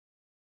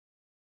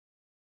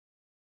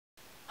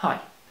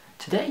Hi,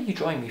 today you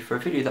join me for a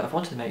video that I've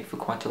wanted to make for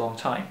quite a long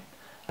time.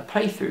 A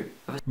playthrough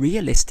of a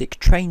realistic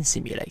train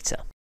simulator.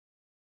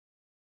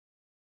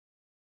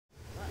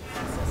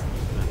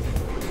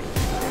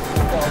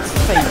 God's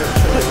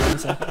favourite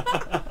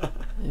train.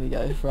 Here we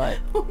go, right.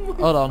 Oh my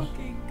Hold on.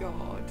 fucking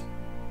god.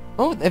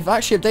 Oh, they've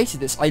actually updated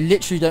this. I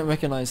literally don't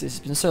recognise this.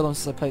 It's been so long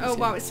since I played this Oh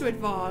wow, game. it's so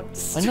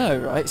advanced. I know,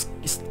 right?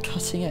 It's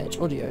cutting edge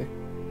audio.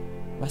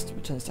 Must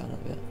turn this down a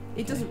bit.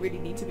 It doesn't really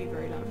need to be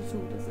very loud at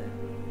all, does it?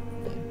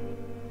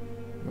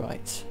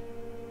 Right.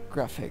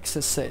 Graphics,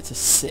 let's say it's a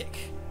sick.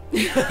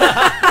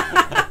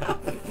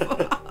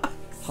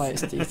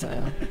 Highest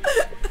detail.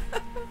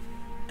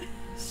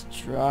 Let's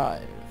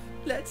drive.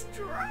 Let's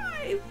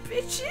drive,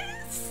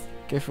 bitches!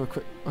 Go for a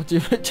quick... Oh, do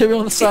we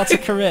want to start a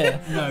career?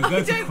 No, go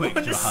I for don't quick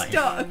want to drive.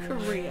 start a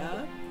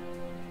career.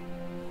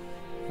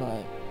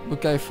 Right. We'll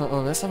go for...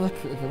 Oh, let's have a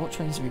look at... What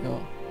trains have we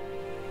got?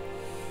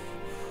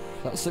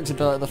 That looks a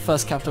bit like the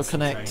first Capital Custom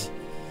Connect. train.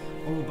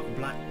 Oh, but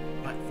black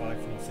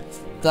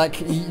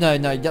 5460. No,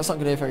 that's not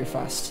going to go very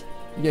fast.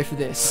 You go for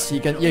this.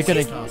 You're gonna...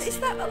 Is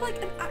that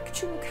like an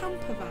actual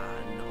camper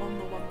van on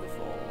the one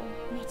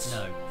before? What?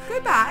 No. Go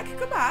back.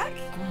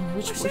 Oh,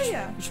 I'll show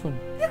ya. which one?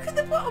 Look at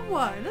the bottom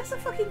one. That's a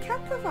fucking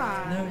camper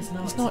van. No, it's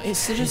not. It's not.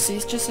 It's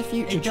just a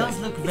future It does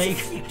train. look It's a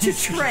vaguely.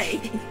 future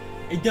train.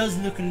 It does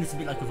look a little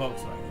bit like a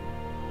Volkswagen.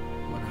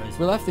 One of those.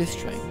 We'll have this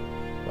train.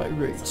 Right,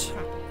 route.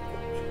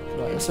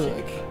 Right, let's have a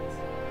look.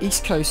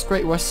 East Coast,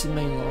 Great Western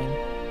Main Line.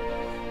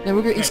 No,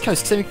 we'll go East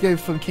Coast because then we can go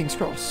from King's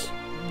Cross.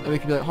 And we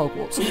can be like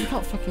Hogwarts. We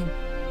can't fucking...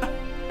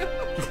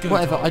 Just go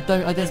Whatever, to- I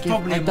don't There's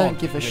probably don't mod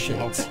give a to shit.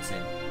 get Hogwarts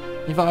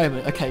in.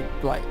 Environment, okay,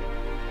 right.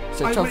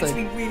 So I want it to 12:30.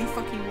 be really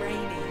fucking rainy.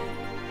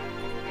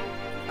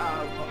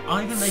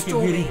 Either make it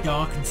really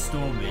dark and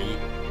stormy,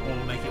 or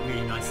make it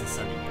really nice and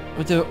sunny.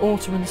 We'll do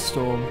autumn and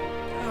storm.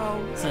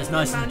 Oh, So it's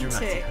nice and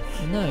romantic.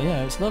 dramatic. No,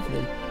 yeah, it's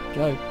lovely.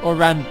 Go. Or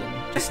random,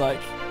 just like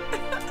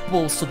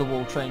balls to the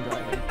wall train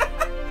driving.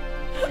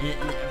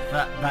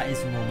 That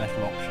is a more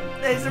metal option.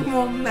 There's a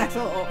more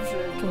metal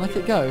option. Can I let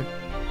it go?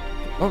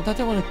 Oh, I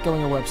don't want to go on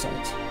your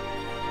website.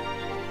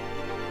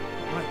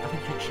 Right, I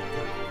think it's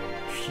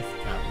shift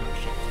tab, not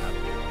shift tab.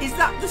 Is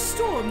that the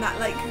storm? That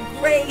like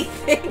grey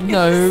thing?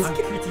 No. I'm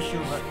pretty sure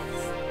that.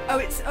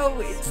 It's Smoke.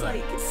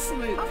 like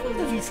smoke. I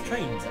wonder if these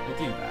trains that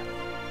they do that.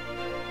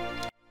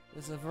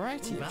 There's a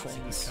variety Ooh, of that's a good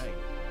trains. train.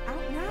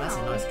 Out now. That's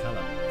a nice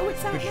colour. Oh,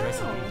 it's out British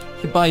Racing now. League.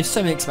 You can buy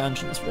so many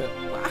expansions for it.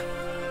 Wow.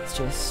 It's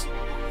just...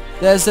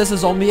 There's a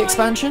zombie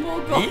expansion. Oh,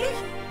 God. Really?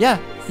 Yeah,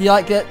 you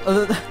like get...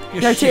 the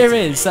idea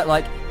is that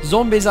like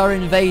zombies are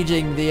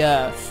invading the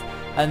Earth,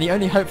 and the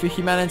only hope for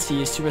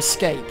humanity is to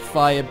escape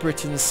via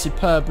Britain's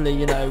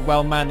superbly,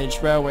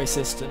 well-managed railway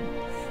system.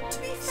 To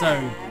be So,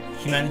 fair,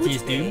 humanity it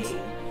is would be. doomed?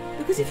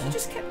 Because if Yeah. you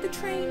just kept the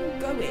train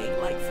going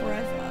like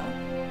forever,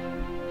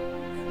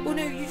 well,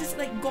 no, you just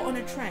like got on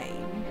a train.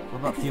 What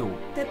about because fuel?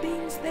 I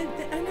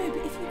know,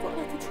 but if you got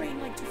like a train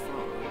like to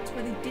France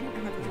where they didn't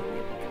have a zombie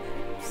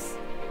apocalypse,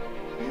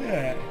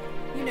 Yeah.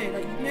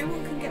 like no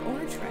one can get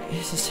on a train.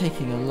 This is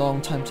taking a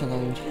long time to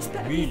load. This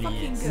better Really be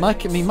fucking is. good. My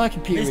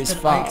computer is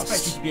I expect you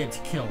fast. to be able to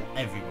kill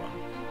everyone.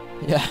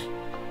 Yeah.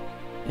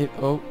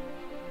 Oh,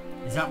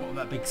 Is that what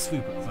that big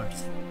scoop at the front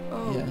is for?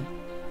 Oh. yeah.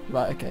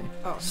 Right, okay.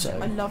 Oh, So-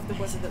 I love the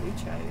weather that we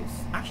chose.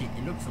 Actually,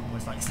 it looks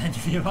almost like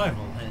Century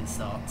Revival when it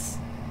starts.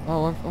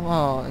 Oh,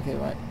 okay,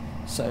 right.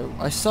 So,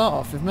 I start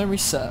off, if memory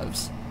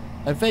serves,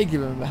 I vaguely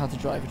remember how to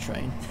drive a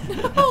train.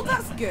 Oh,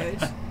 that's good.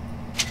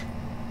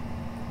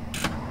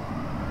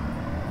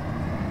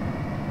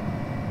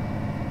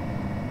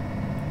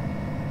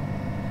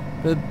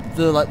 But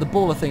the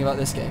baller thing about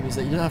this game is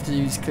that you don't have to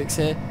use clicks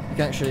here. You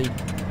can actually...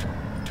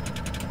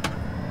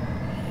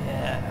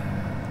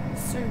 Yeah.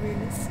 So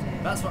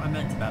realistic. That's what I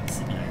meant about the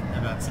simulator.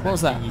 What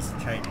was that? Using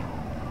training.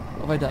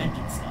 What have I done?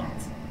 Engine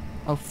starts.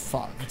 Oh,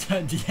 fuck. You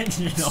turned the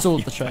engine off.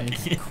 Stalled the train.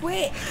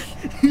 Quick!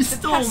 You The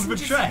stalled the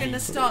passengers are train. going to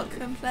start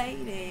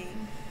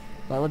complaining.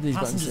 Right, what do these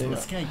buttons Passengers do? will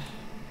escape.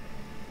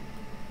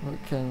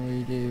 What can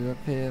we do up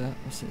here?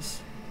 What's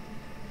this?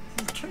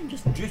 Is the train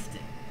just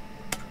drifting?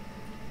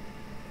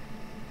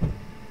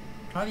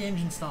 Try the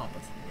engine start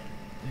button again.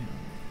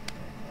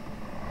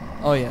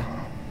 Oh, yeah.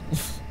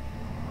 There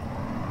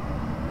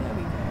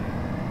we go.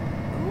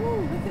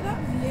 Ooh, look at that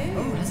view.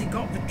 Oh, has it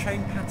got the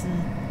train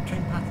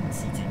pattern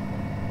seating?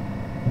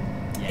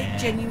 It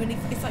genuinely,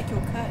 it's like your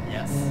curtain.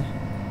 Yes.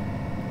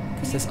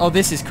 What's this? Oh,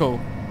 this is cool.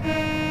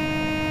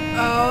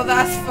 Oh,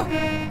 that's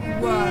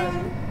fucking... Whoa.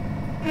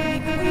 Can you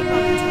put your mum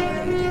and tell her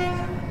that you're doing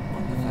that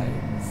on the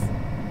phones?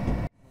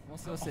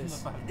 What's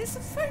this? There's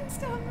some phones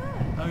down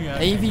there. Oh yeah.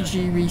 okay, AVG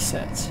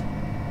reset.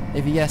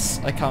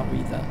 AVS, I can't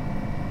read that.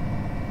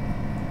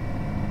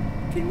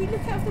 Can we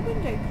look out of the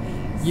window,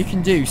 please? You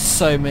can do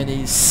so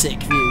many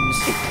sick views.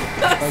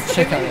 That's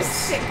check so out many this.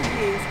 sick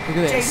views. Look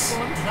at James this.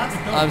 Bond. Is that the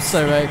dog I'm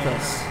so very steering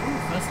close. over? Ooh,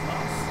 first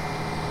class.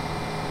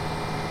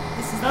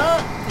 This is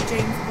Ah! the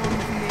James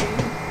Bond view.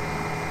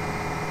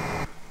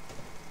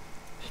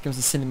 Here comes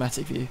the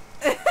cinematic view.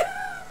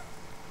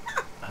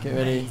 Get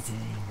ready.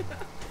 Amazing.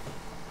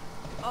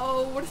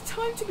 Oh, what a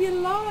time to be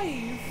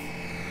alive.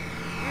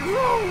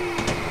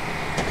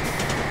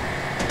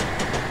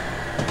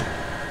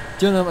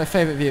 Do you know what my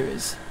favourite view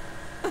is?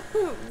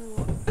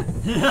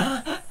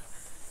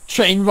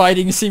 Train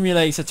Riding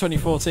Simulator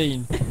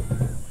 2014.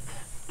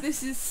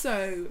 This is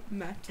so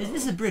metal. Is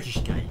this a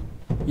British game?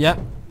 Yep.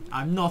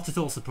 I'm not at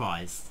all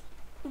surprised.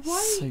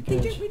 Why So they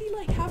good. don't really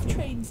like have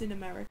trains in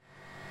America?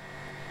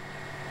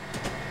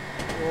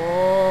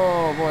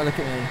 Oh boy, look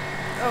at me.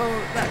 Oh,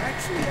 that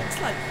actually looks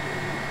like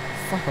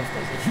Fuck off,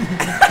 does it?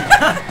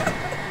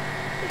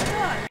 it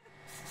does.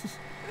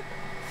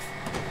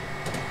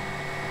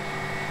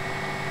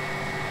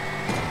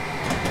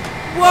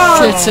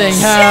 Whoa! Shitting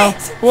hell!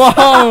 Shit!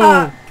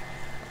 Whoa!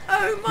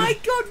 Oh my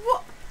god,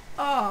 what?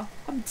 Oh,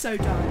 I'm so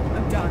done.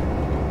 I'm done.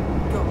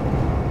 Go.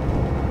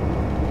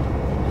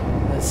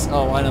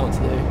 Oh, I know what to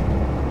do.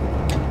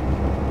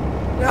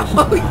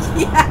 Oh,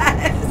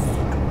 yes!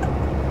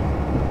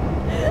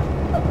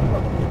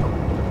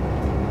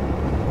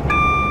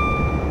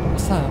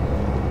 What's that?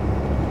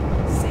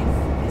 Safe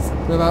is...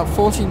 We're about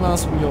 14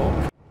 miles from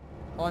York.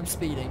 Oh, I'm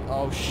speeding.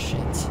 Oh shit.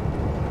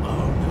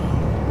 Oh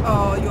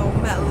Oh, you're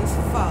metal as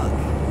fuck.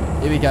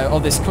 Here we go. Oh,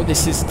 this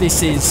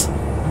is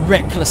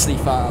recklessly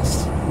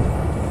fast.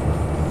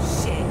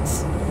 Shit.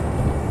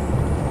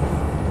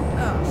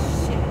 Oh,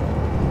 shit.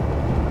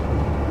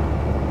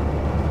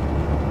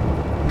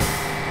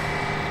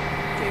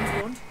 James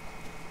Bond.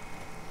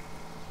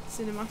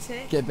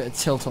 Cinematic. Get a bit of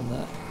tilt on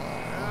that.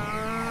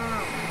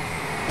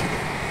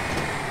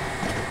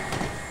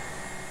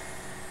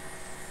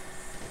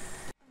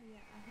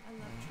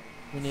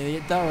 We're nearly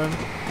at Durham.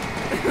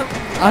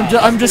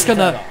 I'm just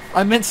gonna.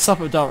 I meant to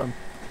stop at Durham,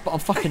 but I'm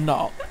fucking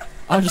not.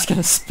 I'm just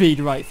gonna speed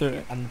right through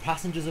it. And the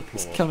passengers applaud.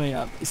 It's coming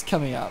up. It's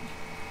coming up.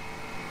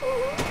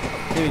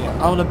 Here we go.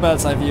 I want a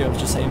bird's eye view of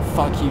just saying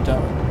 "fuck you,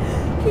 Durham."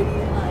 Can you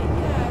like,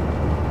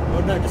 yeah.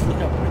 Oh no, just look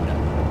out the window.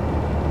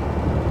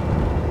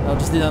 I'll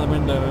just lean out the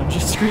window and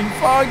just scream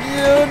 "fuck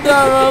you,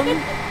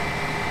 Durham."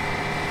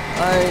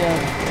 Oh,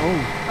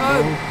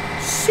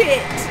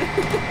 shit! Are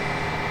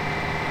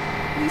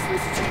you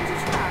supposed to change the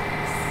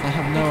tracks? I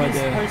have no You're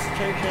idea. supposed to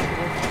change it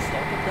once you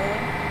stop it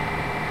going.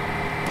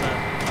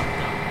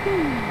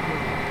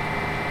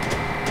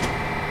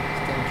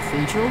 Down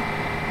Cathedral.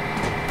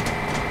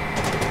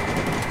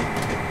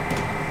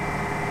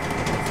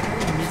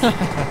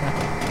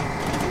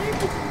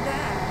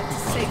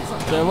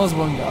 There was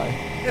one guy.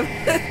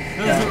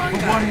 There's one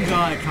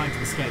guy trying to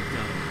escape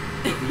going.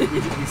 We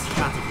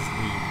shattered his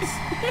knees.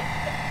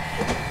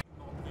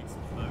 Not this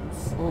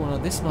close. Oh no,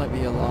 this might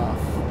be a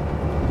laugh.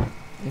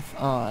 If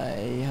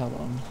I... hold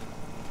on.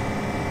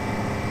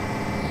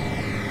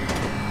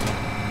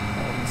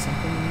 Hold on a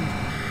second.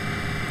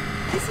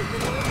 This is the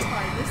night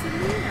time, this is the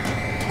moon out.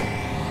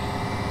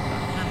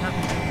 That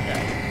happened the other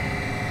day.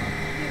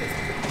 Yeah, it's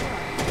pretty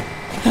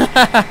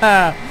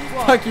bright.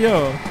 What? Fuck you!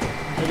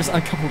 I just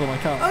uncoupled all my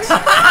cars.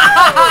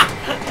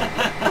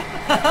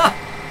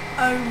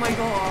 Oh my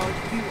god,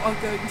 you are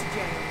going to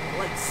jail,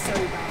 like so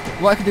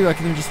bad. What I can do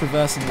just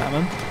reverse and ram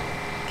him.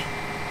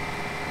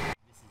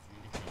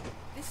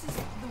 This is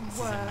the This is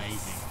worst amazing.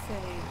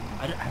 thing.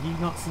 Have you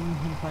not seen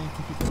him playing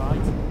Ticket to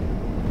Ride?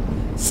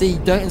 See,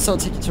 don't insult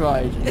Ticket to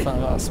Ride in front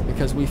of us,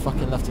 because we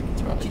fucking love Ticket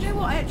to Do Ride. you know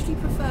what? I actually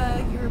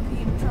prefer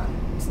European Truck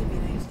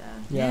Simulator.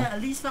 Yeah.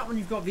 At least that one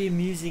you've got the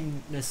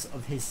amusingness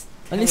of his.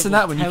 At least in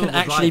that one you can terrible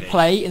actually driving.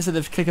 play instead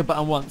of click a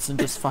button once and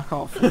just fuck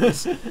off.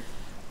 Because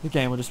the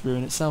game will just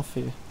ruin itself for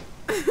you.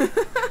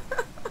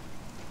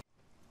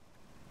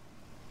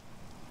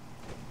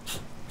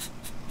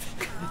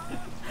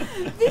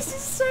 This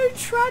is so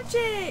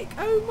tragic!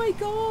 Oh my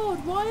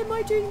god, why am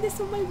I doing this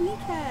on my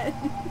weekend?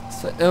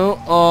 So,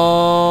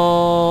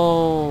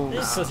 oh.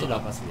 This is it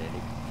up us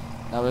really.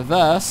 Now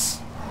reverse.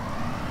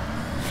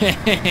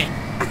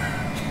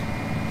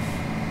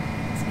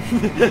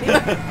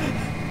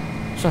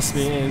 Trust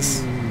me, it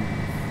is. I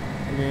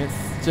mean, it's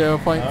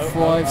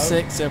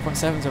 0.56,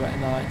 0.7,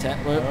 0.9, 10.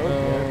 Whoa,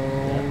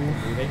 Yeah,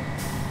 moving.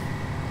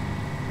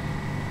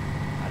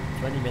 And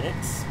 20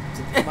 minutes,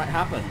 something might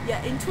happen.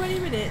 Yeah, in 20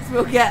 minutes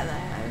we'll get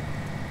there.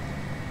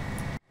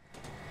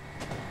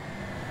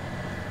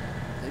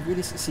 They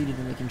really succeeded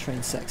in making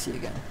trains sexy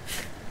again.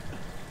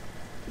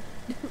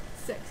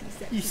 Sexy.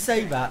 You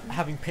say that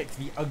having picked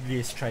the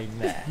ugliest train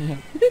there. Yeah.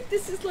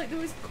 This is like the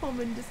most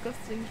common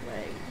disgusting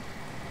train.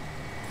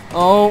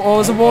 Oh,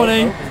 there's a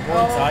warning.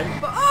 One time.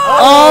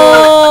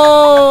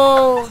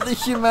 Oh, the I'm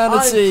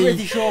humanity.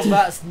 pretty sure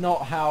that's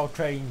not how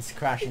trains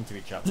crash into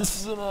each other.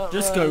 This is an outrage.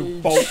 Just go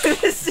bolt.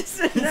 This is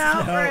an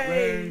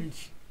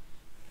outrage.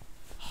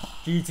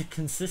 Due to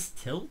consist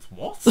tilt?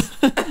 What?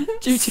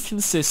 Due to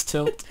consist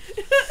tilt.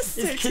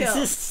 Is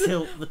consist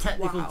tilt the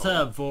technical Wow.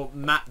 term for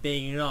Matt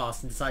being an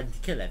arse and deciding to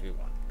kill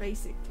everyone?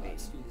 Basically.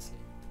 Excuse me.